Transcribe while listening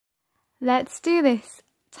let's do this.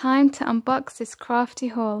 Time to unbox this crafty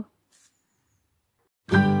haul.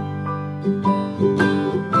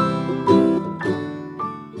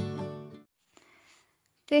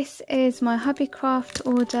 This is my HobbyCraft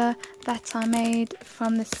order that I made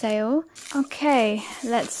from the sale. Okay,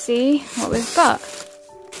 let's see what we've got.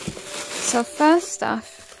 So first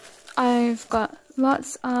off, I've got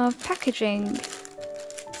lots of packaging.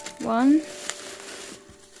 1,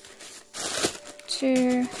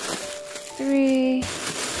 2, 3.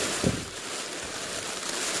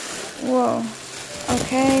 Whoa.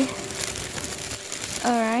 Okay.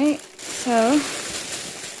 Alright, so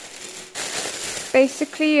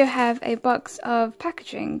basically you have a box of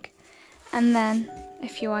packaging and then a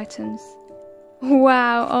few items.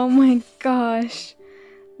 Wow, oh my gosh.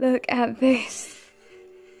 Look at this.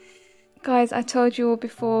 Guys, I told you all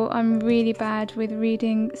before, I'm really bad with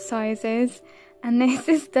reading sizes, and this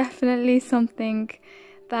is definitely something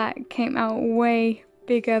that came out way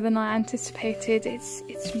bigger than I anticipated. It's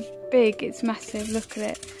big, it's massive, look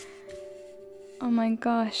at it. Oh my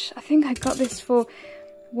gosh, I think I got this for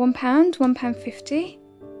 £1, £1.50.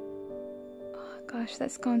 Oh gosh,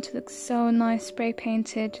 that's going to look so nice spray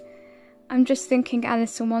painted. I'm just thinking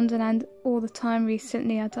Alice in Wonderland all the time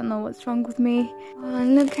recently. I don't know what's wrong with me. Oh,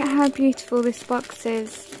 and look at how beautiful this box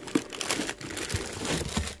is.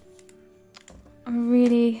 I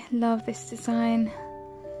really love this design.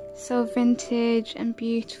 So vintage and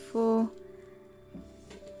beautiful.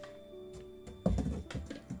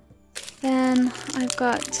 Then I've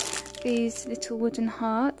got these little wooden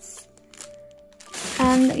hearts.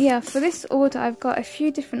 And yeah, for this order I've got a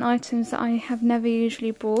few different items that I have never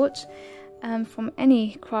usually bought from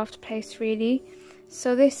any craft place really.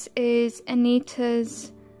 So this is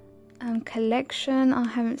Anita's collection. I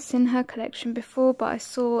haven't seen her collection before, but I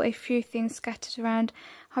saw a few things scattered around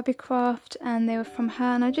HobbyCraft and they were from her,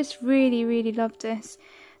 and I just really loved this.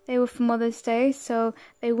 They were for Mother's Day, so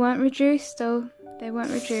they weren't reduced though. They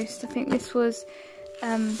weren't reduced. I think this was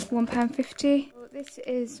 £1.50. This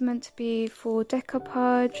is meant to be for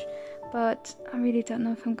decoupage, but I really don't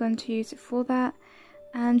know if I'm going to use it for that.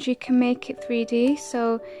 And you can make it 3D,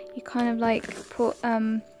 so you kind of like put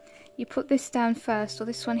you put this down first, or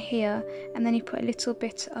this one here, and then you put a little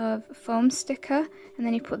bit of foam sticker, and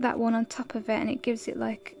then you put that one on top of it, and it gives it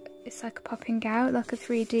like, it's like popping out, like a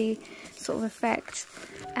 3D sort of effect.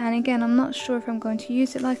 And again, I'm not sure if I'm going to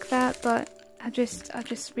use it like that, but I just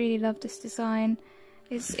really love this design.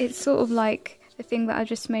 It's sort of like the thing that I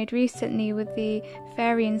just made recently with the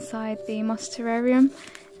fairy inside the moss terrarium.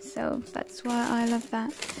 So that's why I love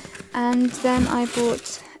that. And then I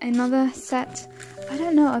bought another set. I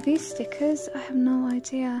don't know, are these stickers? I have no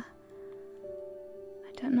idea.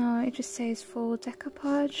 I don't know, it just says for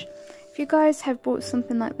decoupage. If you guys have bought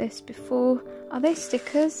something like this before, are they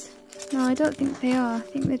stickers? No, I don't think they are. I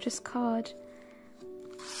think they're just card.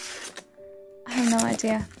 I have no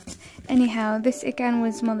idea. Anyhow, this again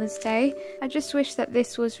was Mother's Day. I just wish that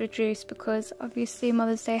this was reduced because obviously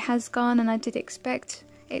Mother's Day has gone and I did expect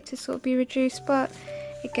it to sort of be reduced, but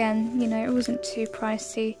again, you know, it wasn't too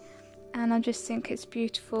pricey and I just think it's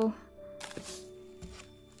beautiful.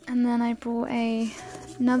 And then I bought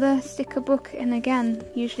another sticker book, and again,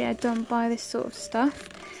 usually I don't buy this sort of stuff,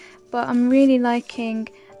 but I'm really liking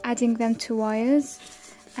adding them to wires,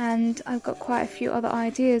 and I've got quite a few other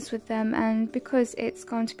ideas with them, and because it's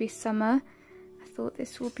going to be summer, I thought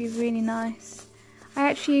this would be really nice. I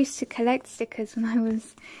actually used to collect stickers when I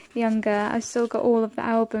was younger. I've still got all of the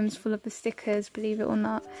albums full of the stickers, believe it or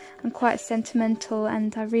not. I'm quite sentimental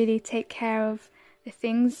and I really take care of the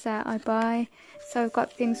things that I buy. So I've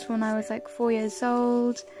got things from when I was like 4 years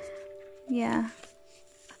old. Yeah,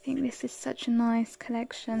 I think this is such a nice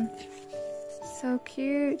collection. So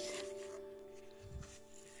cute.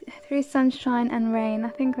 Through sunshine and rain. I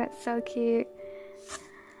think that's so cute.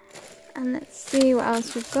 And let's see what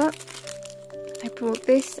else we've got. I bought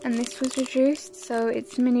this, and this was reduced, so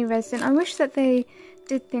it's mini resin. I wish that they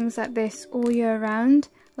did things like this all year round,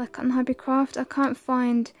 like on HobbyCraft. I can't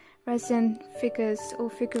find resin figures or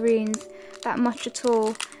figurines that much at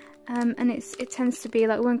all, and it tends to be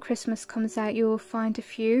like when Christmas comes out, you'll find a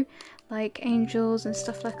few, like angels and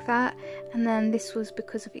stuff like that, and then this was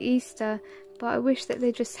because of Easter. But I wish that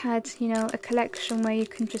they just had, you know, a collection where you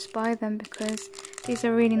can just buy them, because these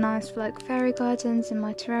are really nice for like fairy gardens and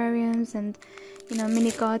my terrariums and, you know,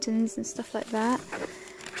 mini gardens and stuff like that.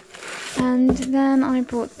 And then I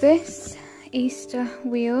bought this Easter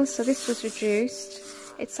wheel. So this was reduced.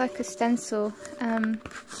 It's like a stencil,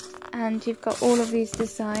 and you've got all of these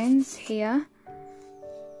designs here.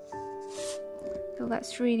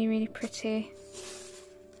 that's really pretty,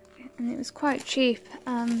 and it was quite cheap.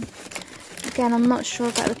 Again, I'm not sure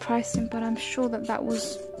about the pricing, but I'm sure that that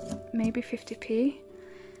was maybe 50p.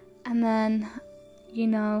 And then, you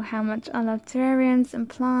know how much I love terrariums and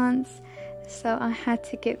plants, so I had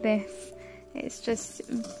to get this. It's just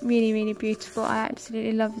really, really beautiful. I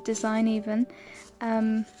absolutely love the design even.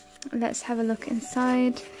 Let's have a look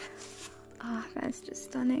inside. Ah, oh, that's just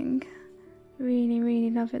stunning. Really,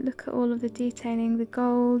 really love it. Look at all of the detailing, the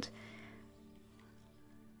gold.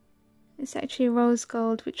 It's actually rose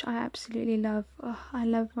gold, which I absolutely love. Oh, I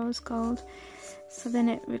love rose gold. So then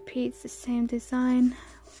it repeats the same design,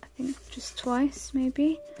 I think just twice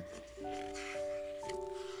maybe.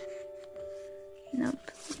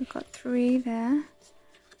 Nope, we've got 3 there.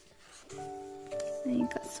 Then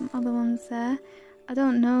you've got some other ones there. I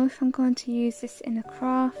don't know if I'm going to use this in a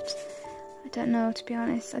craft. I don't know, to be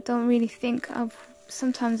honest. I don't really think of,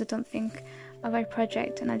 sometimes I don't think of a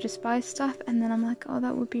project and I just buy stuff and then I'm like, oh,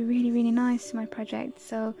 that would be really, really nice in my project.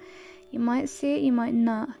 So you might see it, you might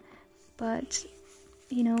not, but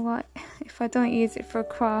you know what, if I don't use it for a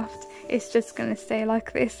craft, it's just gonna stay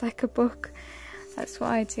like this, like a book. That's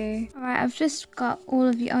what I do. Alright, I've just got all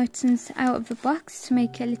of the items out of the box to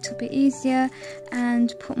make it a little bit easier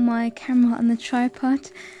and put my camera on the tripod.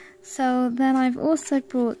 So then I've also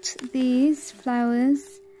brought these flowers,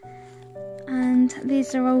 and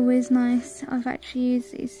these are always nice. I've actually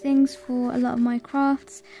used these things for a lot of my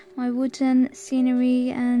crafts, my wooden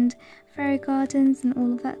scenery and fairy gardens and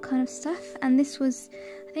all of that kind of stuff. And this was,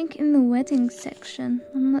 I think, in the wedding section.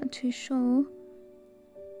 I'm not too sure.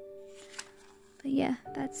 But yeah,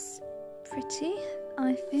 that's pretty,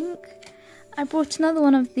 I think. I brought another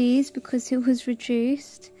one of these because it was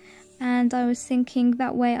reduced. And I was thinking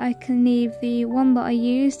that way I can leave the one that I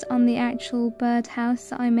used on the actual birdhouse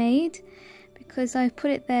that I made, because I put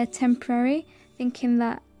it there temporary, thinking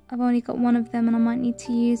that I've only got one of them and I might need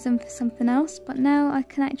to use them for something else, but now I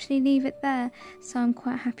can actually leave it there, so I'm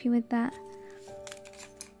quite happy with that.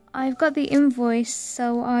 I've got the invoice,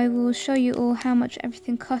 so I will show you all how much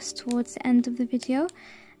everything costs towards the end of the video.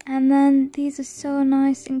 And then these are so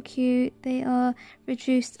nice and cute. They are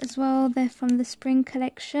reduced as well. They're from the spring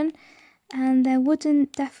collection and they're wooden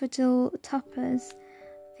daffodil toppers.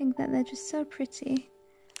 I think that they're just so pretty.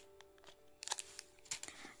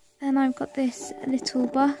 Then I've got this little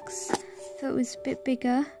box. I thought it was a bit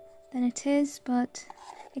bigger than it is, but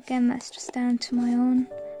again, that's just down to my own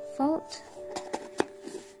fault.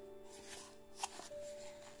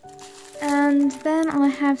 And then I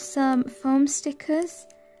have some foam stickers.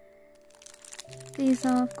 These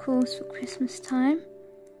are, of course, for Christmas time.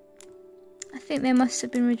 I think they must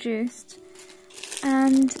have been reduced.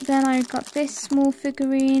 And then I got this small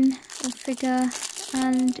figurine or figure,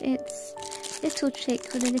 and it's little chick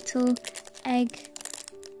with a little egg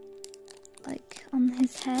like on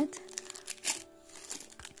his head.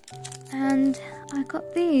 And I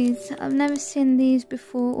got these. I've never seen these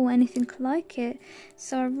before or anything like it,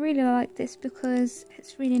 so I really like this because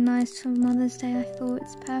it's really nice for Mother's Day. I thought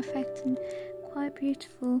it's perfect and quite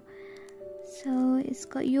beautiful. So it's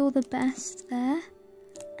got "You're the best" there,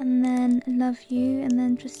 and then "Love you," and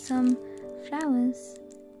then just some flowers.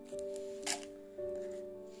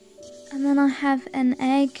 And then I have an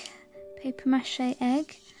egg, paper mache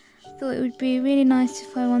egg. Thought it would be really nice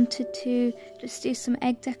if I wanted to just do some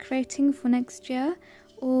egg decorating for next year,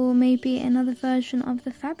 or maybe another version of the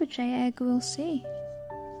Fabergé egg, we'll see.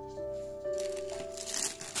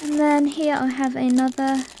 And then here I have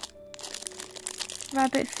another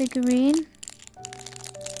rabbit figurine,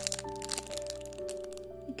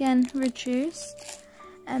 again reduced,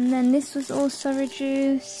 and then this was also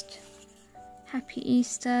reduced. Happy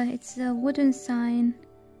Easter. It's a wooden sign.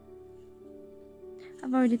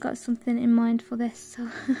 I've already got something in mind for this, so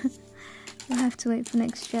we'll have to wait for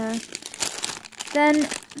next year. Then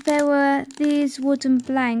there were these wooden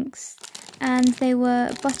blanks, and they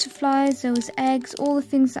were butterflies, there was eggs, all the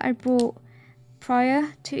things that I bought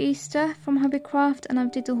prior to Easter from HobbyCraft, and I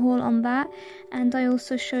did a haul on that, and I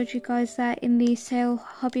also showed you guys that in the sale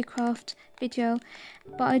HobbyCraft video.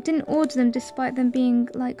 But I didn't order them despite them being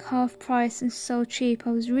like half price and so cheap.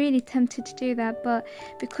 I was really tempted to do that, but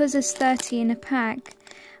because there's 30 in a pack,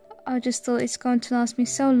 I just thought it's going to last me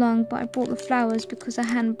so long. But I bought the flowers because I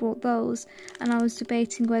hadn't bought those, and I was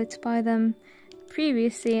debating whether to buy them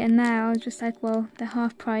previously, and now I was just like, well, they're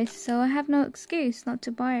half price, so I have no excuse not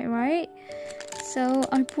to buy it, right? So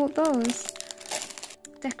I bought those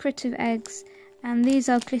decorative eggs, and these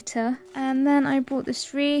are glitter. And then I bought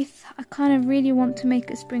this wreath. I kind of really want to make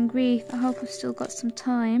a spring wreath. I hope I've still got some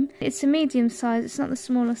time. It's a medium size, it's not the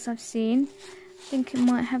smallest I've seen. I think it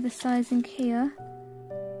might have the sizing here.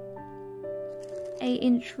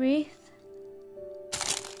 8-inch wreath.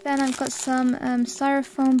 Then I've got some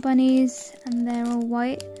styrofoam bunnies, and they're all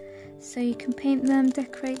white. So you can paint them,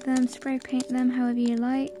 decorate them, spray paint them, however you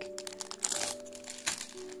like.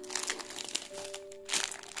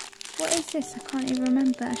 What is this? I can't even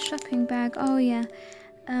remember. A shopping bag. Oh yeah.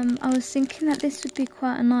 I was thinking that this would be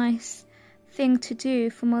quite a nice thing to do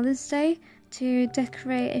for Mother's Day, to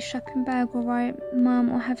decorate a shopping bag or write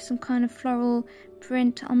Mum, or have some kind of floral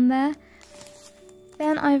print on there.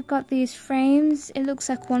 Then I've got these frames. It looks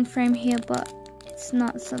like one frame here, but it's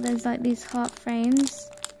not. So there's like these heart frames.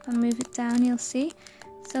 If I move it down, you'll see.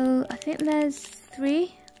 So I think there's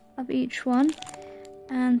 3 of each one.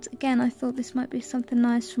 And again, I thought this might be something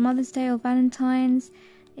nice for Mother's Day or Valentine's.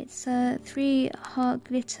 It's 3 heart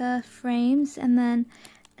glitter frames, and then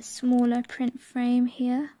a smaller print frame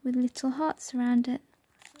here with little hearts around it.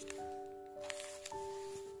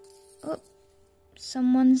 Oh,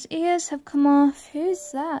 someone's ears have come off.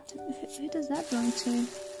 Who's that? Who does that belong to?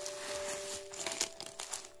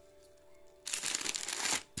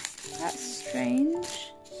 That's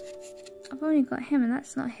strange. I've only got him, and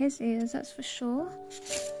that's not his ears, that's for sure.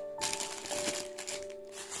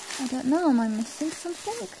 I don't know, am I missing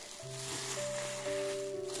something?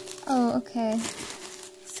 Oh, okay.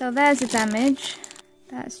 So there's a damage.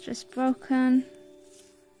 That's just broken.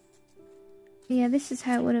 Yeah, this is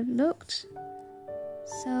how it would have looked.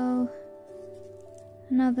 So,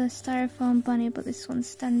 another styrofoam bunny, but this one's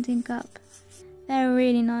standing up. They're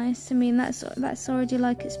really nice. I mean, that's already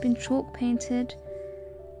like it's been chalk painted.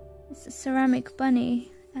 It's a ceramic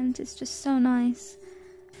bunny, and it's just so nice.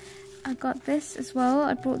 I got this as well.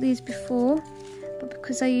 I brought these before, but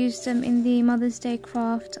because I used them in the Mother's Day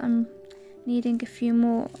craft, I'm needing a few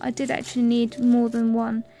more. I did actually need more than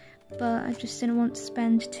one, but I just didn't want to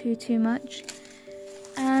spend too much.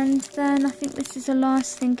 And then I think this is the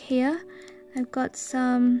last thing here. I've got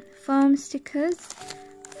some foam stickers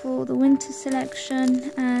for the winter selection,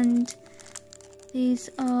 and these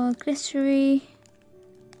are glittery.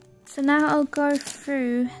 So now I'll go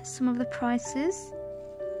through some of the prices.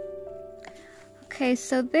 Okay,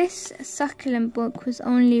 so this succulent book was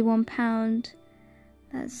only £1.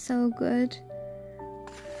 That's so good.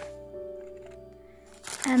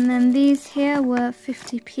 And then these here were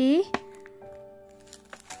 50p.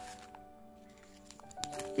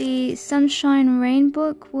 The Sunshine Rain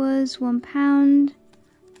book was £1.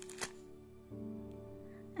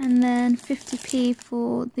 And then 50p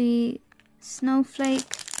for the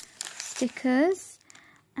snowflake stickers.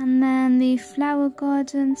 And then the flower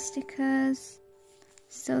garden stickers.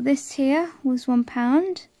 So this here was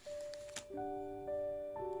 £1.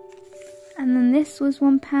 And then this was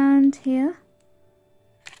 £1 here.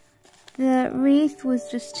 The wreath was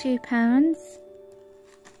just £2.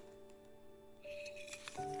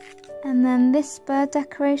 And then this bird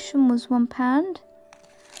decoration was £1.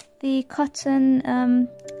 The cotton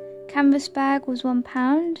canvas bag was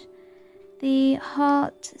 £1. The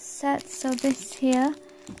heart set, so this here,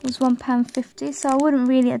 was £1.50. So I wouldn't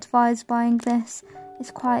really advise buying this. It's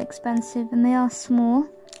quite expensive, and they are small.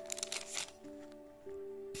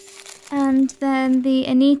 And then the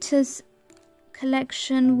Anita's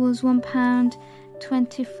collection was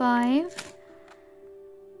 £1.25.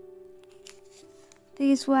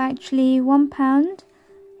 These were actually £1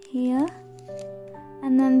 here.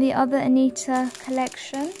 And then the other Anita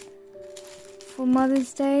collection for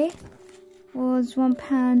Mother's Day was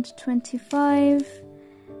 £1.25.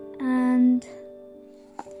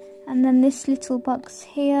 And then this little box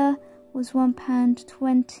here was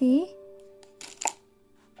 £1.20.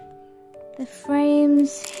 The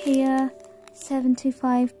frames here,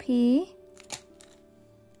 75p.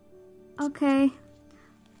 Okay,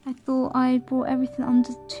 I thought I bought everything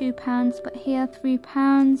under £2, but here £3.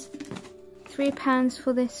 £3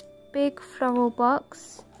 for this big floral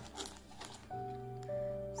box.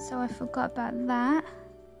 So I forgot about that.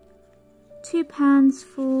 £2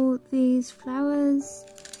 for these flowers.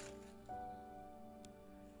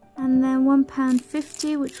 And then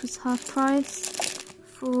 £1.50, which was half price,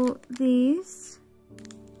 for these.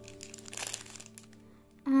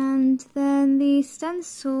 And then the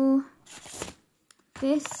stencil,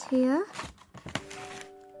 this here,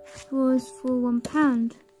 was for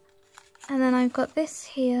 £1. And then I've got this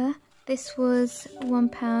here. This was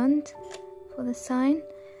 £1 for the sign.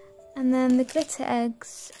 And then the glitter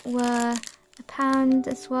eggs were £1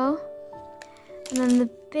 as well. And then the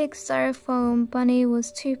big styrofoam bunny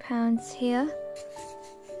was £2 here.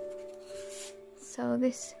 So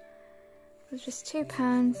this was just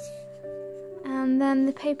 £2. And then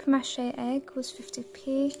the paper mache egg was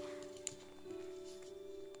 50p.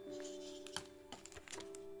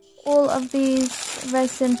 All of these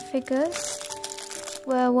resin figures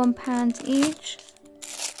were £1 each.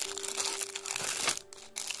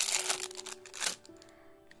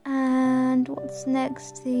 And what's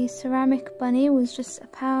next? The ceramic bunny was just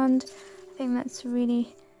 £1. I think that's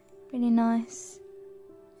really nice.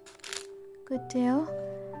 Good deal.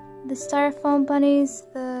 The styrofoam bunnies,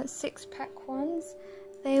 the 6-pack ones,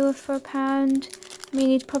 they were for £1. I mean,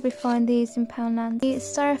 you'd probably find these in Poundland. The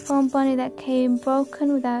styrofoam bunny that came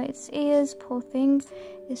broken without its ears, poor thing,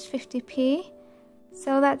 is 50p.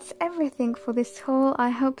 So that's everything for this haul.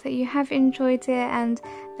 I hope that you have enjoyed it and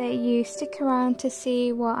that you stick around to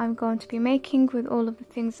see what I'm going to be making with all of the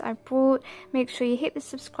things I brought. Make sure you hit the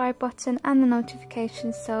subscribe button and the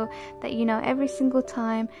notifications so that you know every single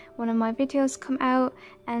time one of my videos come out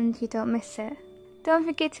and you don't miss it. Don't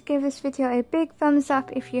forget to give this video a big thumbs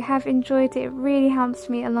up if you have enjoyed it. It really helps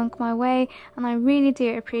me along my way and I really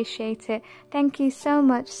do appreciate it. Thank you so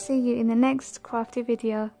much. See you in the next crafty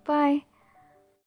video. Bye.